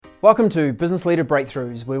Welcome to Business Leader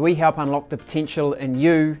Breakthroughs, where we help unlock the potential in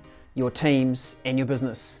you, your teams, and your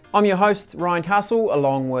business. I'm your host, Ryan Castle,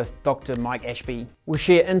 along with Dr. Mike Ashby. We'll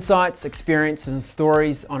share insights, experiences, and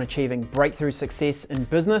stories on achieving breakthrough success in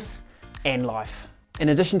business and life. In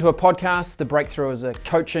addition to a podcast, The Breakthrough is a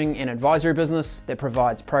coaching and advisory business that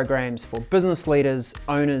provides programs for business leaders,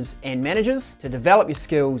 owners, and managers to develop your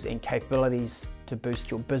skills and capabilities to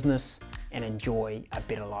boost your business and enjoy a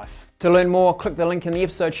better life. To learn more, click the link in the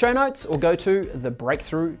episode show notes or go to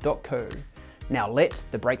thebreakthrough.co. Now let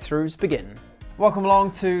the breakthroughs begin. Welcome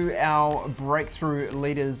along to our Breakthrough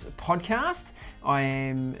Leaders podcast. I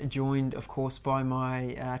am joined, of course, by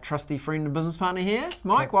my trusty friend and business partner here.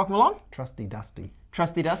 Mike, welcome along. Trusty Dusty.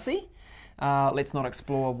 Trusty Dusty. Let's not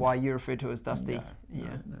explore why you refer to as Dusty.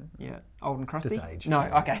 No. Old and crusty. Just age. No,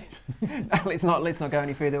 Yeah. Okay. let's not go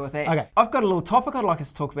any further with that. Okay. I've got a little topic I'd like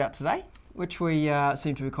us to talk about today, which we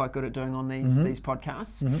seem to be quite good at doing on these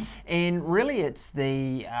podcasts. Mm-hmm. And really it's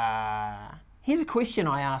the, here's a question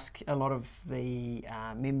I ask a lot of the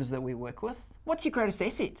members that we work with. What's your greatest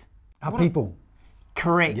asset? Our people.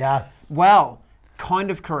 Correct. Yes. Well, kind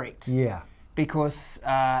of correct. Yeah. Because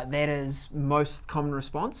that is most common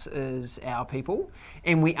response is our people.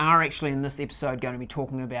 And we are actually in this episode going to be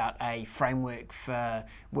talking about a framework for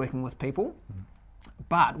working with people. Mm.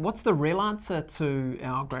 But what's the real answer to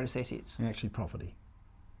our greatest assets? Actually, property.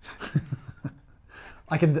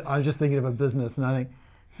 I was just thinking of a business, and I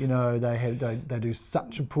think, they do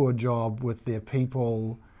such a poor job with their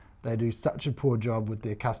people. They do such a poor job with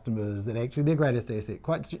their customers that actually their greatest asset,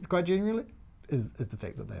 quite genuinely, is the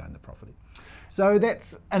fact that they own the property. So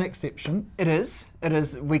that's an exception. It is.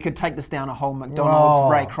 We could take this down a whole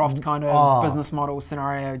McDonald's, Ray Kroc kind of business model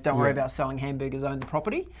scenario. Don't worry about selling hamburgers, own the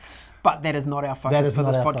property. But that is not our focus for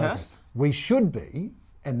this podcast. Focus. We should be,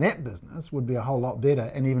 and that business would be a whole lot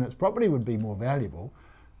better, and even its property would be more valuable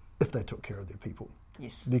if they took care of their people.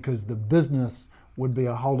 Yes. Because the business would be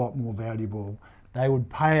a whole lot more valuable. They would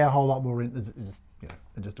pay a whole lot more rent.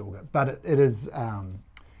 It just all goes. But it is,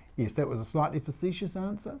 yes, that was a slightly facetious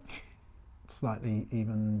answer. Slightly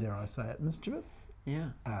even, dare I say it, mischievous. Yeah.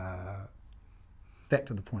 Back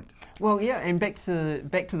to the point. Well, yeah, and back to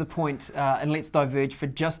the point, and let's diverge for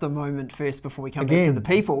just a moment first before we come back to the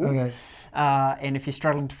people. Okay. And if you're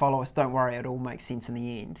struggling to follow us, don't worry, it all makes sense in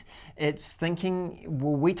the end. It's thinking,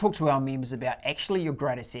 well, we talk to our members about actually your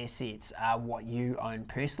greatest assets are what you own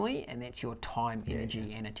personally, and that's your time,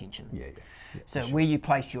 energy, and attention. Yeah, so where you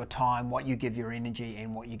place your time, what you give your energy,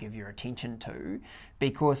 and what you give your attention to,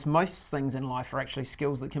 because most things in life are actually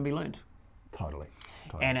skills that can be learned. Totally.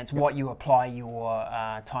 And it's what you apply your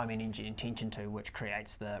time, energy, and attention to, which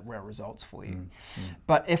creates the real results for you.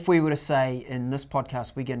 But if we were to say in this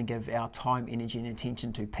podcast, we're going to give our time, energy, and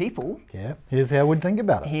attention to people. Yeah. Here's how we'd think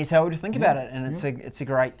about it. And it's a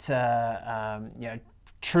great,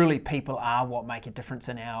 truly people are what make a difference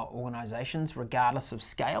in our organisations, regardless of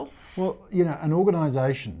scale. Well, an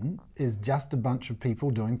organisation is just a bunch of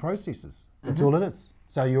people doing processes. That's all it is.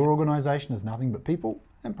 So your organisation is nothing but people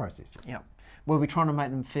and processes. Yeah. Were we trying to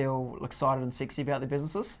make them feel excited and sexy about their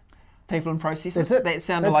businesses? People and processes? That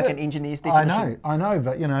sounded like an engineer's definition. I know,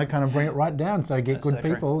 but kind of bring it right down. So get good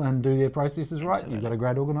people and do their processes right. Absolutely. You've got a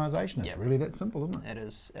great organisation. It's really that simple, isn't it?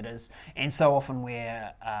 It is. And so often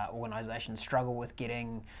where organisations struggle with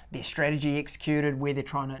getting their strategy executed, where they're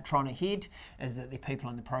trying to head, is that their people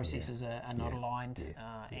and the processes are not aligned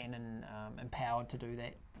and empowered to do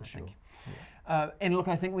that. For sure. And look,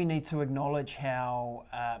 I think we need to acknowledge how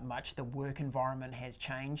much the work environment has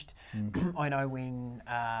changed. I know when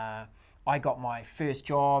I got my first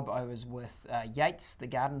job, I was with Yates, the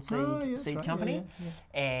garden seed company.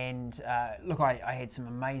 And look, I had some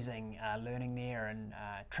amazing learning there and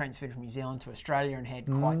transferred from New Zealand to Australia and had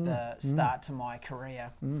quite the start to my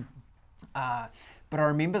career. But I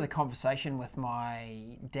remember the conversation with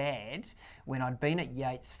my dad when I'd been at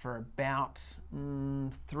Yates for about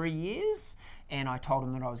 3 years, and I told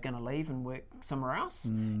him that I was going to leave and work somewhere else,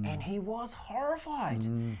 and he was horrified.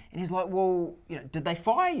 And he's like, well, did they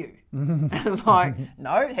fire you? And I was like,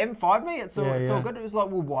 no, they haven't fired me. It's all good. It was like,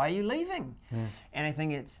 well, why are you leaving? And I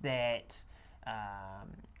think it's that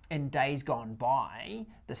in days gone by,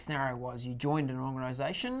 the scenario was you joined an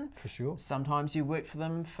organisation. For sure. Sometimes you worked for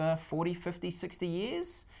them for 40, 50, 60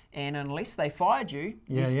 years, and unless they fired you,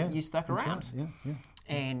 you stuck around. Right. Yeah.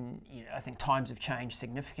 And I think times have changed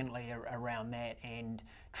significantly around that, and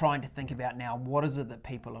trying to think about now what is it that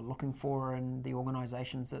people are looking for in the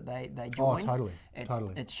organisations that they join. Oh,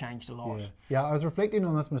 totally. It's changed a lot. Yeah, I was reflecting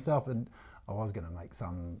on this myself, and I was going to make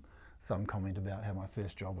some comment about how my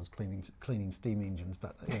first job was cleaning steam engines,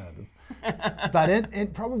 but but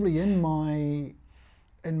it probably in my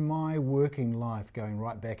in my working life, going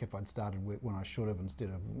right back, if I'd started work when I should have instead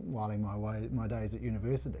of whiling my days at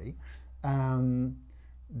university,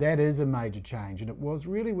 that is a major change. And it was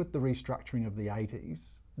really with the restructuring of the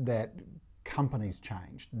 80s that companies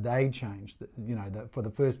changed. They changed. That for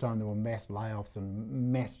the first time there were mass layoffs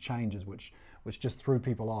and mass changes, which just threw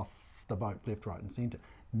people off the boat left, right, and centre.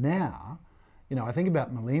 Now, I think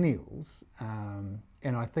about millennials,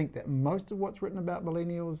 and I think that most of what's written about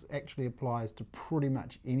millennials actually applies to pretty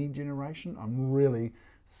much any generation. I'm really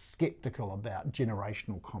sceptical about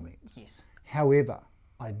generational comments. Yes. However,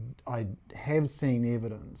 I have seen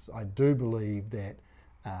evidence. I do believe that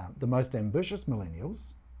the most ambitious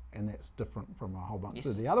millennials, and that's different from a whole bunch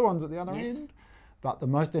of the other ones at the other end, but the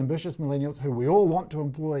most ambitious millennials who we all want to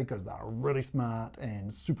employ because they're really smart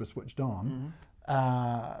and super switched on,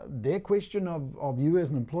 their question of you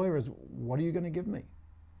as an employer is, what are you going to give me?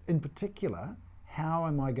 In particular, how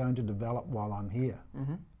am I going to develop while I'm here?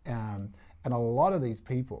 And a lot of these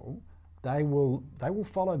people, they will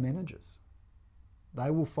follow managers. They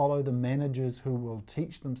will follow the managers who will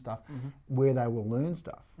teach them stuff, where they will learn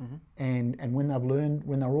stuff. And when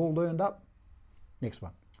they're all learned up, next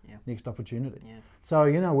one, next opportunity. So,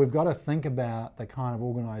 we've got to think about the kind of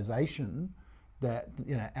organisation that,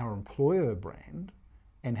 our employer brand,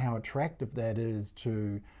 and how attractive that is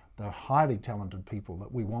to the highly talented people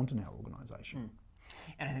that we want in our organisation.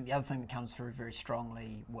 And I think the other thing that comes through very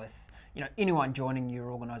strongly with anyone joining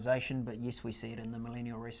your organisation, but yes, we see it in the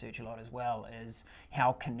millennial research a lot as well, is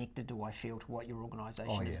how connected do I feel to what your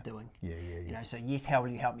organisation is doing? So yes, how will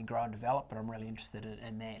you help me grow and develop? But I'm really interested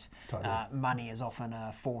in that. Totally. Money is often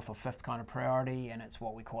a fourth or fifth kind of priority, and it's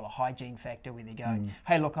what we call a hygiene factor, where they go,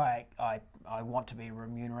 hey, look, I want to be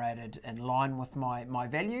remunerated in line with my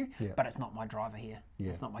value, but it's not my driver here.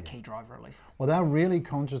 It's not my key driver, at least. Well, they're really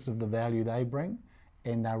conscious of the value they bring,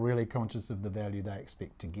 and they're really conscious of the value they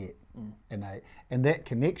expect to get. And that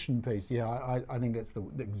connection piece, I think that's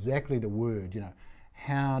exactly the word.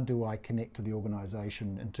 How do I connect to the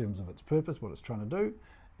organisation in terms of its purpose, what it's trying to do,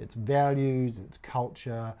 its values, its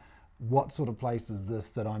culture, what sort of place is this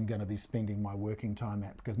that I'm going to be spending my working time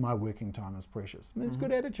at, because my working time is precious. It's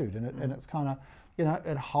good attitude, and it's kind of,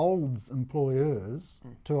 it holds employers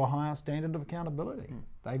to a higher standard of accountability.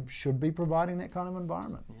 They should be providing that kind of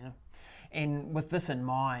environment. And with this in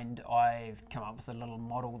mind, I've come up with a little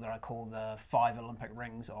model that I call the 5 Olympic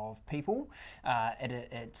rings of people.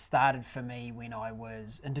 It started for me when I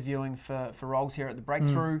was interviewing for roles here at the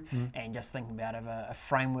Breakthrough, and just thinking about a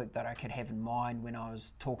framework that I could have in mind when I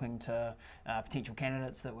was talking to potential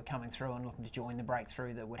candidates that were coming through and looking to join the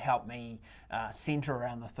Breakthrough, that would help me centre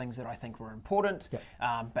around the things that I think were important,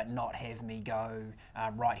 but not have me go,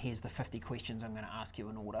 right, here's the 50 questions I'm going to ask you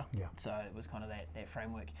in order. So it was kind of that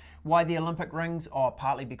framework. Why the Olympic rings?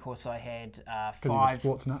 Partly because I had 5. Because you're a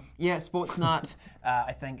sports nut? Yeah, sports nut.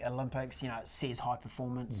 I think Olympics, it says high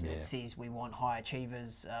performance. It says we want high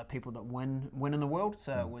achievers, people that win in the world.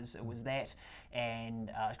 So it was that.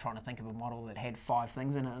 And I was trying to think of a model that had 5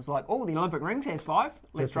 things in it. It was like, the Olympic rings has 5.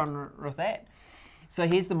 Let's run with that. So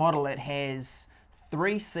here's the model. It has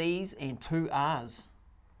 3 C's and 2 R's.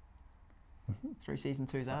 3 C's and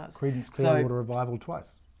 2 R's. Creedence Clearwater Revival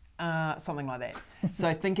twice. Something like that.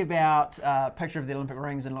 So think about a picture of the Olympic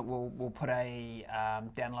rings, and look, we'll put a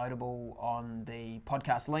downloadable on the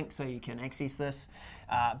podcast link so you can access this.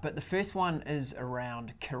 But the first one is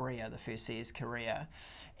around career. The first C is career.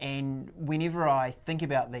 And whenever I think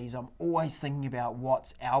about these, I'm always thinking about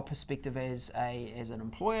what's our perspective as an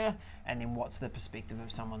employer, and then what's the perspective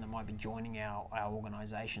of someone that might be joining our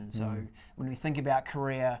organisation. So when we think about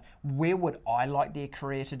career, where would I like their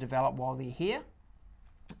career to develop while they're here?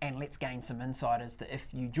 And let's gain some insight as to, if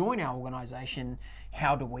you join our organisation,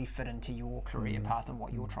 how do we fit into your career path and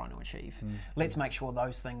what you're trying to achieve? Let's make sure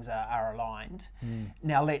those things are aligned.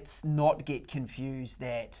 Now, let's not get confused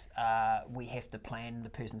that we have to plan the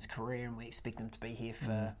person's career and we expect them to be here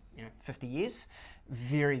for 50 years.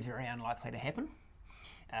 Very, very unlikely to happen.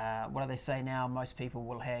 What do they say now? Most people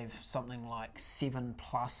will have something like 7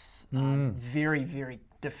 plus very, very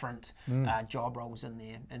different job roles in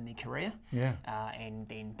their career. And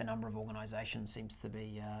then the number of organisations seems to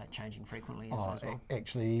be changing frequently as well.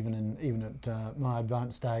 Actually, even at my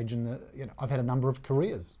advanced stage, I've had a number of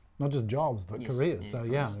careers. Not just jobs, but careers. So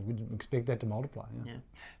we'd expect that to multiply.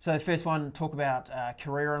 So the first one, talk about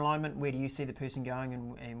career alignment. Where do you see the person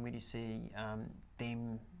going, and where do you see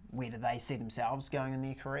them? Where do they see themselves going in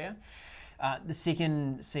their career? The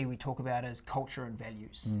second C we talk about is culture and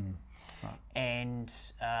values. And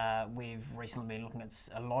we've recently been looking at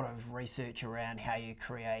a lot of research around how you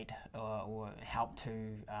create or help to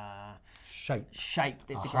shape.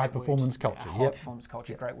 That's a great high performance culture. High performance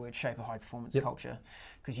culture, great word. Shape a high performance culture,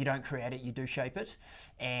 because you don't create it, you do shape it,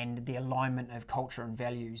 and the alignment of culture and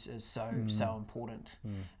values is so important.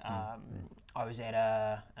 I was at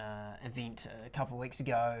a event a couple of weeks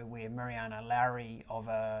ago where Mariana Lowry of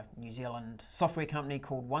a New Zealand software company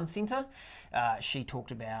called One Centre, she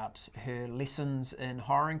talked about her lessons in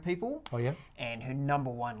hiring people. Oh yeah. And her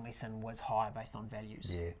number one lesson was hire based on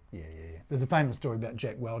values. Yeah. There's a famous story about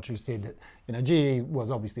Jack Welch who said that, you know, GE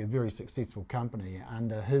was obviously a very successful company.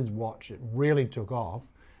 Under his watch, it really took off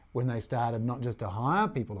when they started not just to hire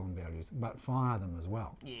people on values, but fire them as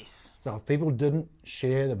well. Yes. So if people didn't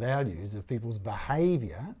share the values, if people's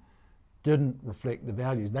behaviour didn't reflect the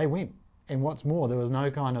values, they went. And what's more, there was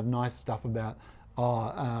no kind of nice stuff about,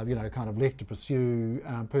 kind of left to pursue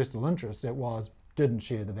personal interests. It was, didn't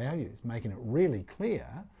share the values, making it really clear,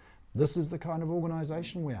 this is the kind of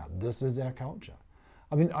organisation we are, this is our culture.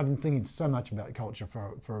 I've been thinking so much about culture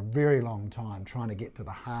for a very long time, trying to get to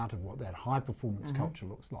the heart of what that high performance culture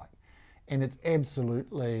looks like. And it's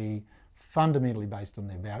absolutely fundamentally based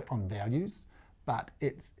on on values, but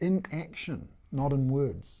it's in action, not in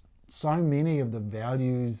words. So many of the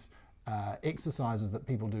values exercises that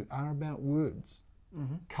people do are about words.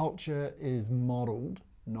 Culture is modelled,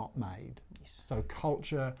 not made. Yes. So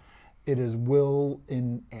culture, it is will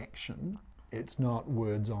in action. It's not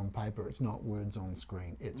words on paper, it's not words on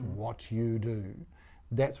screen, it's what you do.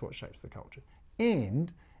 That's what shapes the culture.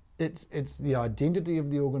 And it's the identity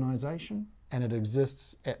of the organisation, and it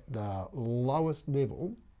exists at the lowest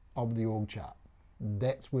level of the org chart.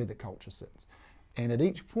 That's where the culture sits. And at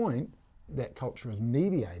each point, that culture is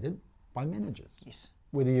mediated by managers. Yes.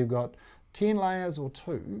 Whether you've got 10 layers or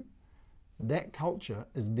 2, that culture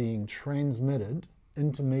is being transmitted,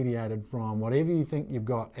 intermediated from whatever you think you've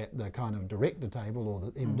got at the kind of director table or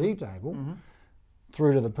the MD table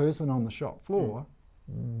through to the person on the shop floor.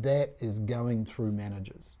 That is going through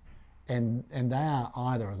managers, and they are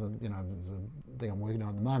either, there's a thing I'm working on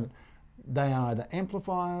at the moment, they are either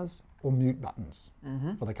amplifiers or mute buttons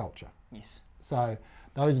for the culture. Yes. So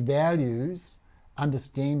those values,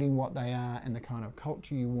 understanding what they are and the kind of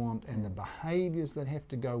culture you want and the behaviours that have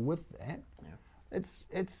to go with that. It's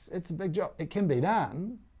a big job. It can be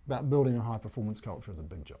done, but building a high performance culture is a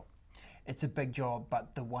big job. It's a big job,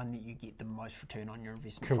 but the one that you get the most return on your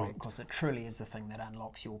investment from, because it truly is the thing that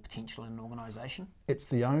unlocks your potential in an organisation. It's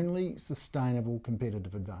the only sustainable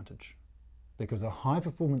competitive advantage, because a high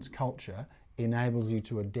performance culture enables you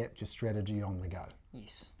to adapt your strategy on the go.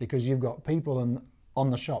 Yes. Because you've got people on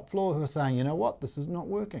the shop floor who are saying, you know what, this is not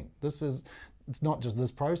working. It's not just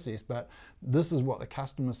this process, but this is what the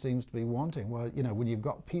customer seems to be wanting. Well, when you've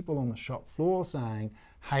got people on the shop floor saying,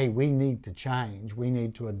 hey, we need to change, we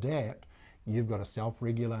need to adapt, you've got a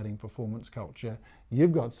self-regulating performance culture.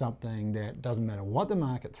 You've got something that doesn't matter what the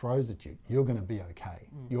market throws at you, you're going to be okay.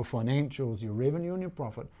 Your financials, your revenue and your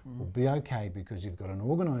profit will be okay, because you've got an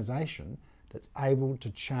organisation that's able to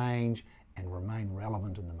change and remain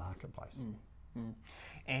relevant in the marketplace.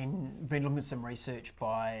 And been looking at some research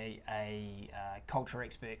by a culture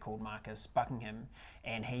expert called Marcus Buckingham,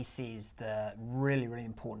 and he says the really, really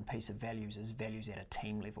important piece of values is values at a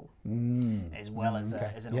team level, as well as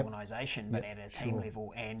an organisation, but at a team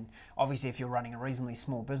level. And obviously, if you're running a reasonably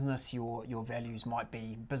small business, your values might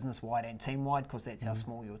be business-wide and team-wide, because that's how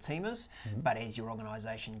small your team is. But as your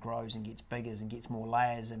organisation grows and gets bigger and gets more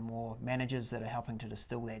layers and more managers that are helping to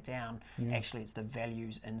distill that down, actually it's the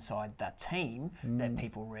values inside the team that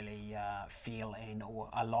people really feel and or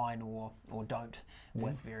align or don't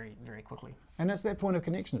with very, very quickly. And it's that point of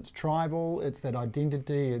connection. It's tribal, it's that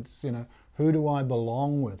identity, it's, who do I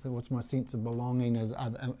belong with? What's my sense of belonging?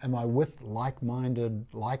 Am I with like-minded,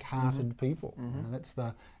 like-hearted people? That's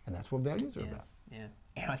what values are about. Yeah.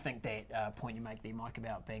 And I think that point you make there, Mike,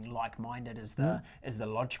 about being like-minded is the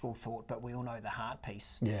logical thought, but we all know the heart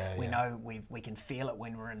piece. We know we can feel it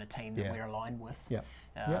when we're in a team that we're aligned with. It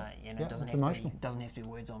doesn't have to be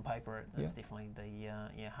words on paper. It's definitely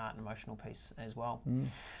the heart and emotional piece as well.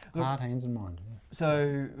 Heart, hands, and mind.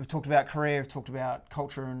 So we've talked about career, we've talked about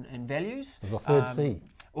culture and values. There's a third C.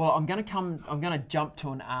 Well, I'm going to jump to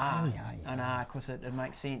an R, because it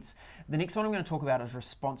makes sense. The next one I'm going to talk about is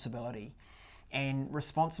responsibility. And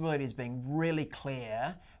responsibility is being really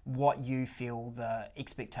clear what you feel the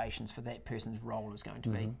expectations for that person's role is going to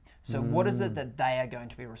be. So what is it that they are going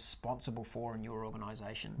to be responsible for in your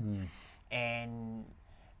organisation? And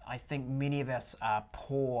I think many of us are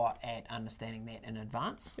poor at understanding that in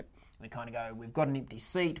advance. We kind of go, we've got an empty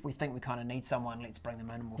seat, we think we kind of need someone, let's bring them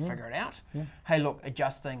in and we'll figure it out. Hey, look,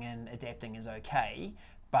 adjusting and adapting is okay,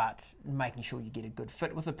 but making sure you get a good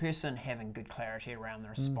fit with a person, having good clarity around the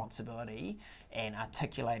responsibility and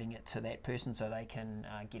articulating it to that person so they can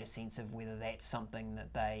get a sense of whether that's something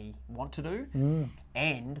that they want to do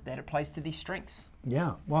and that it plays to their strengths.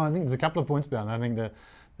 Yeah, well, I think there's a couple of points about it. I think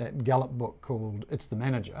that Gallup book called It's the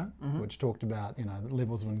Manager, which talked about, you know, the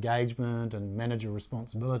levels of engagement and manager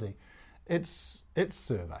responsibility. Its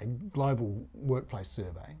survey, global workplace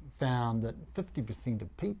survey, found that 50%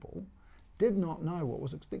 of people did not know what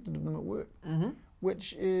was expected of them at work,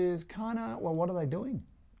 which is kind of, well, what are they doing?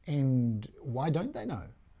 And why don't they know?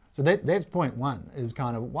 So that's point one, is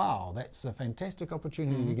kind of, wow, that's a fantastic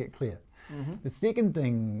opportunity to get clear. The second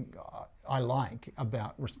thing I like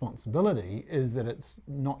about responsibility is that it's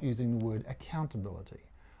not using the word accountability.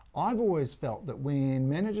 I've always felt that when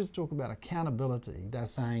managers talk about accountability, they're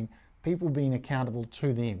saying people being accountable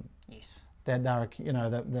to them. Yes. That they're, you know,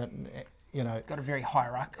 you know, It's got a very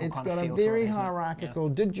hierarchical it's kind of got a feel to very it, hasn't it? hierarchical.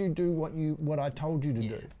 Did you do what I told you to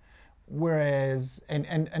do? Whereas,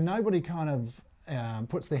 and nobody kind of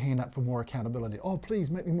puts their hand up for more accountability. Oh, please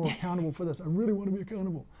make me more accountable for this. I really want to be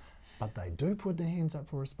accountable. But they do put their hands up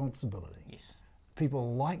for responsibility. Yes.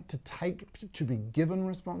 People like to be given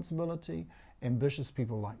responsibility. Ambitious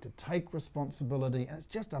people like to take responsibility, and it's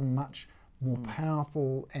just a much more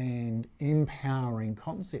powerful and empowering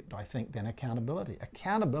concept, I think, than accountability.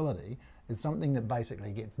 Accountability is something that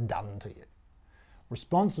basically gets done to you.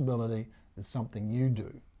 Responsibility is something you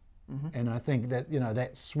do. And I think that, you know,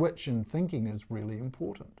 that switch in thinking is really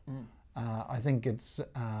important. I think it's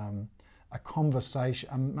a conversation,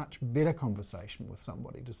 a much better conversation with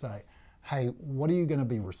somebody to say, hey, what are you going to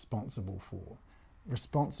be responsible for?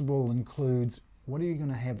 Responsible includes, what are you going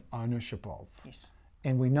to have ownership of? Yes.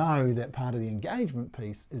 And we know that part of the engagement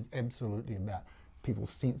piece is absolutely about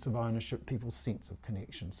people's sense of ownership, people's sense of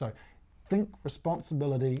connection. So think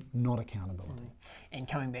responsibility, not accountability. And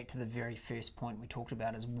coming back to the very first point we talked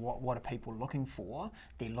about is what are people looking for?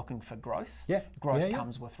 They're looking for growth. Yeah. Growth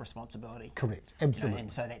comes with responsibility. Correct, You know, absolutely. and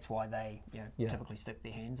so that's why they typically stick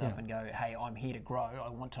their hands up and go, hey, I'm here to grow, I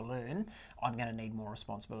want to learn, I'm going to need more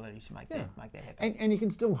responsibility to make that happen. And you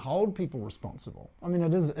can still hold people responsible. I mean,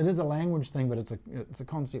 it is a language thing, but it's a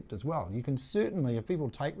concept as well. You can certainly, if people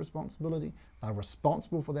take responsibility, they're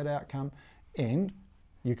responsible for that outcome, and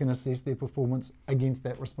you can assess their performance against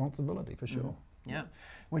that responsibility for sure. Yeah,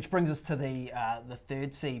 which brings us to the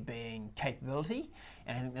third C being capability,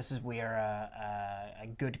 and I think this is where a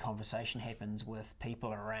good conversation happens with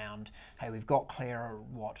people around, hey, we've got clear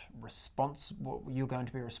what you're going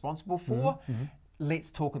to be responsible for.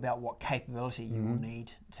 Let's talk about what capability you will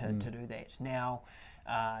need to do that. Now,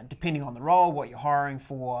 depending on the role, what you're hiring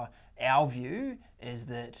for, our view is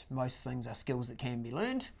that most things are skills that can be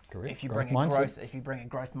learned. Correct. If you bring a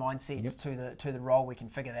growth mindset to the role, we can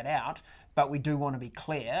figure that out. But we do want to be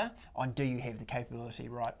clear on, do you have the capability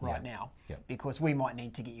right now? Yep. Because we might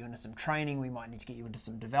need to get you into some training, we might need to get you into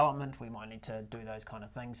some development, we might need to do those kind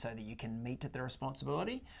of things so that you can meet the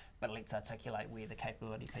responsibility. But let's articulate where the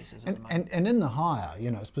capability piece is at the moment. And in the hire,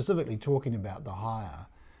 you know, specifically talking about the hire,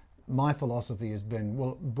 my philosophy has been,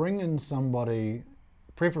 well, bring in somebody,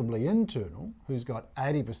 preferably internal, who's got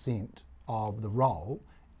 80% of the role,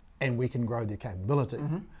 and we can grow their capability,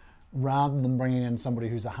 rather than bringing in somebody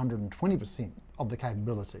who's 120% of the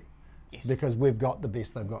capability. Yes. Because we've got the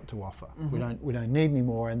best they've got to offer. We don't need any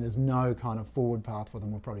more, and there's no kind of forward path for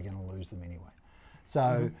them. We're probably going to lose them anyway.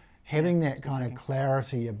 So having that kind of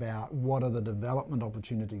clarity about what are the development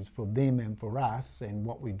opportunities for them and for us and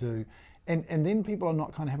what we do, and then people are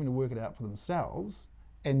not kind of having to work it out for themselves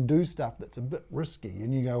and do stuff that's a bit risky.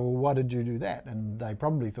 And you go, well, why did you do that? And they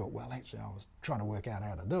probably thought, well, actually, I was trying to work out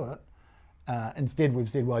how to do it. Instead, we've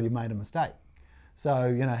said, well, you made a mistake. So,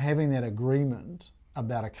 you know, having that agreement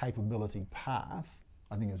about a capability path,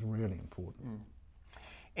 I think is really important.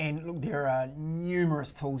 And look, there are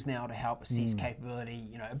numerous tools now to help assess capability,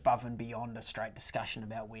 you know, above and beyond a straight discussion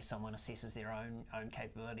about where someone assesses their own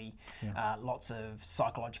capability. Lots of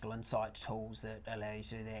psychological insight tools that allow you to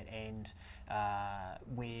do that, and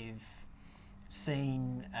we've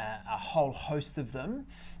seen a whole host of them,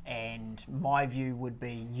 and my view would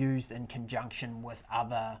be used in conjunction with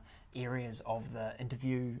other areas of the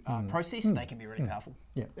interview process. They can be really powerful.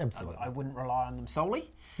 Yeah, absolutely. I wouldn't rely on them solely,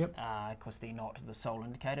 Yep. because they're not the sole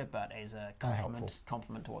indicator, but as a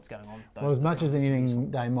complement to what's going on. Well, as much as anything,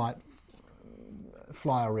 they might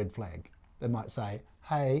fly a red flag. They might say,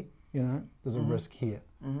 hey, you know, there's a risk here.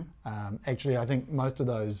 Actually, I think most of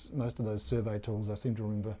those survey tools, I seem to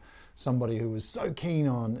remember somebody who was so keen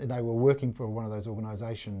on, they were working for one of those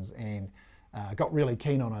organisations and got really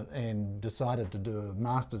keen on it and decided to do a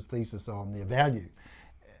master's thesis on their value.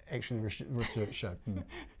 Actually, research showed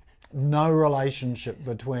no relationship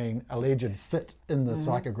between alleged fit in the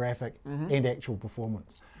psychographic and actual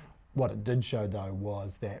performance. What it did show, though,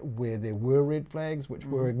 was that where there were red flags which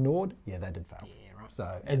were ignored, they did fail. Yeah, right.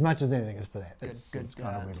 So as much as anything is for that. Good, It's good.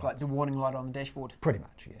 kind of red It's lights. like the warning light on the dashboard. Pretty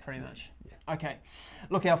much, yeah. Pretty much. Yeah. Okay.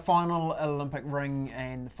 Look, our final Olympic ring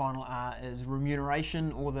and the final R is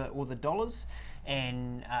remuneration or the dollars.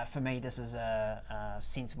 And for me, this is a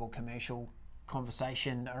sensible commercial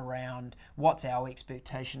conversation around what's our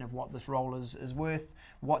expectation of what this role is worth,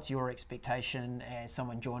 what's your expectation as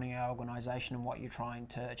someone joining our organisation and what you're trying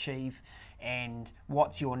to achieve, and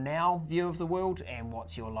what's your now view of the world and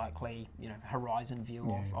what's your likely horizon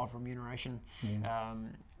view of remuneration.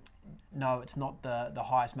 No, it's not the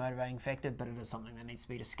highest motivating factor, but it is something that needs to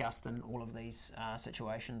be discussed in all of these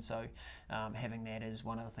situations. So having that as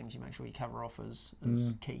one of the things you make sure you cover off is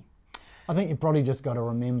key. I think you probably just got to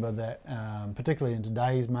remember that, particularly in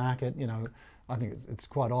today's market, I think it's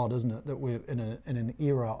quite odd, isn't it, that we're in an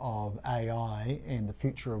era of AI and the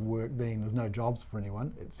future of work being there's no jobs for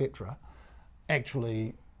anyone, etc.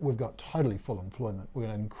 Actually, we've got totally full employment. We've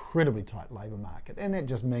got an incredibly tight labour market, and that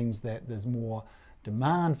just means that there's more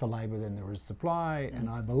demand for labour than there is supply, and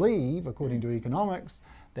I believe, according to economics,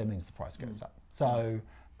 that means the price goes up. So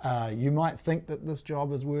you might think that this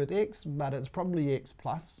job is worth X, but it's probably X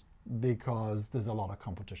plus, because there's a lot of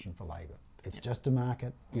competition for labour. It's just a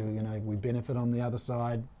market. We benefit on the other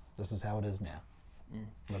side. This is how it is now.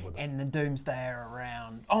 Live with it. And the doomsday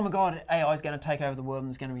around, oh my God, AI is going to take over the world and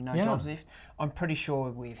there's going to be no jobs left. I'm pretty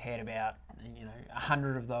sure we've had about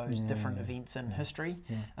 100 of those different events in history.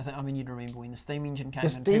 I mean, you'd remember when the steam engine came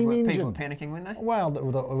in, people were panicking, weren't they? Well, it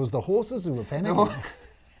was the horses who were panicking.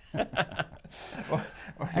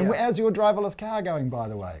 And how's your driverless car going, by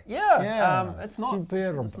the way? It's not.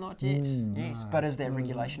 Superb. It's not yet. Yes, but is that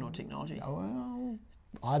regulation or technology? Well,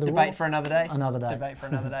 either Debate for another day. Another day. Debate for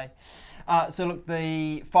another day. So look,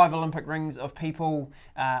 the 5 Olympic rings of people,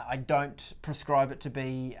 I don't prescribe it to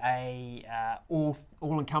be a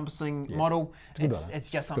all-encompassing model. It's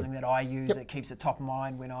just something that I use. It keeps it top of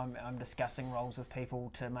mind when I'm discussing roles with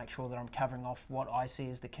people to make sure that I'm covering off what I see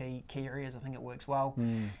as the key areas. I think it works well.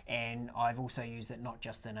 And I've also used it not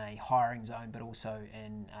just in a hiring zone, but also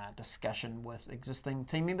in discussion with existing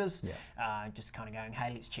team members. Just kind of going,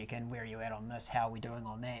 hey, let's check in. Where are you at on this? How are we doing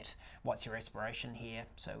on that? What's your aspiration here?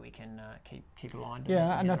 So we can keep aligned.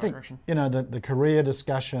 And I think the career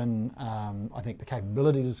discussion, I think the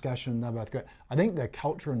capability discussion, they're both great. I think the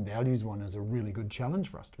culture and values one is a really good challenge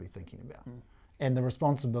for us to be thinking about. And the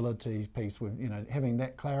responsibility piece with having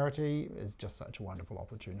that clarity is just such a wonderful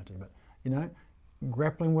opportunity. But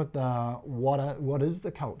grappling with what is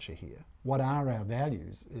the culture here? What are our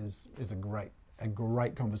values is a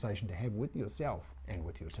great conversation to have with yourself and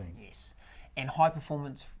with your team. Yes, and high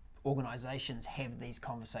performance organisations have these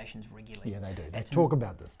conversations regularly. Yeah, they do. They talk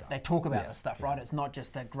about this stuff. They talk about this stuff, right? It's not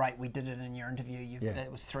just that, great, we did it in your interview,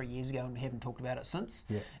 it was 3 years ago and we haven't talked about it since.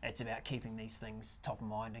 It's about keeping these things top of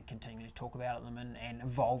mind and continuing to talk about them and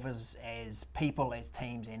evolve as people, as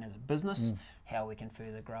teams, and as a business, how we can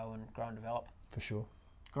further grow and develop. For sure.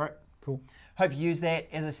 Great. Cool. Hope you use that.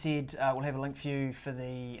 As I said, we'll have a link for you for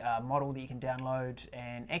the model that you can download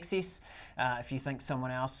and access. If you think someone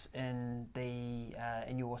else in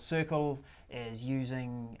your circle is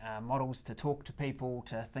using models to talk to people,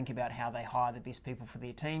 to think about how they hire the best people for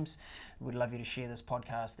their teams, we'd love you to share this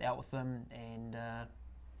podcast out with them and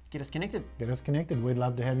get us connected. Get us connected. We'd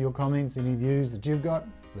love to have your comments, any views that you've got.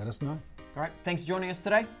 Let us know. All right. Thanks for joining us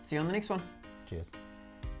today. See you on the next one. Cheers.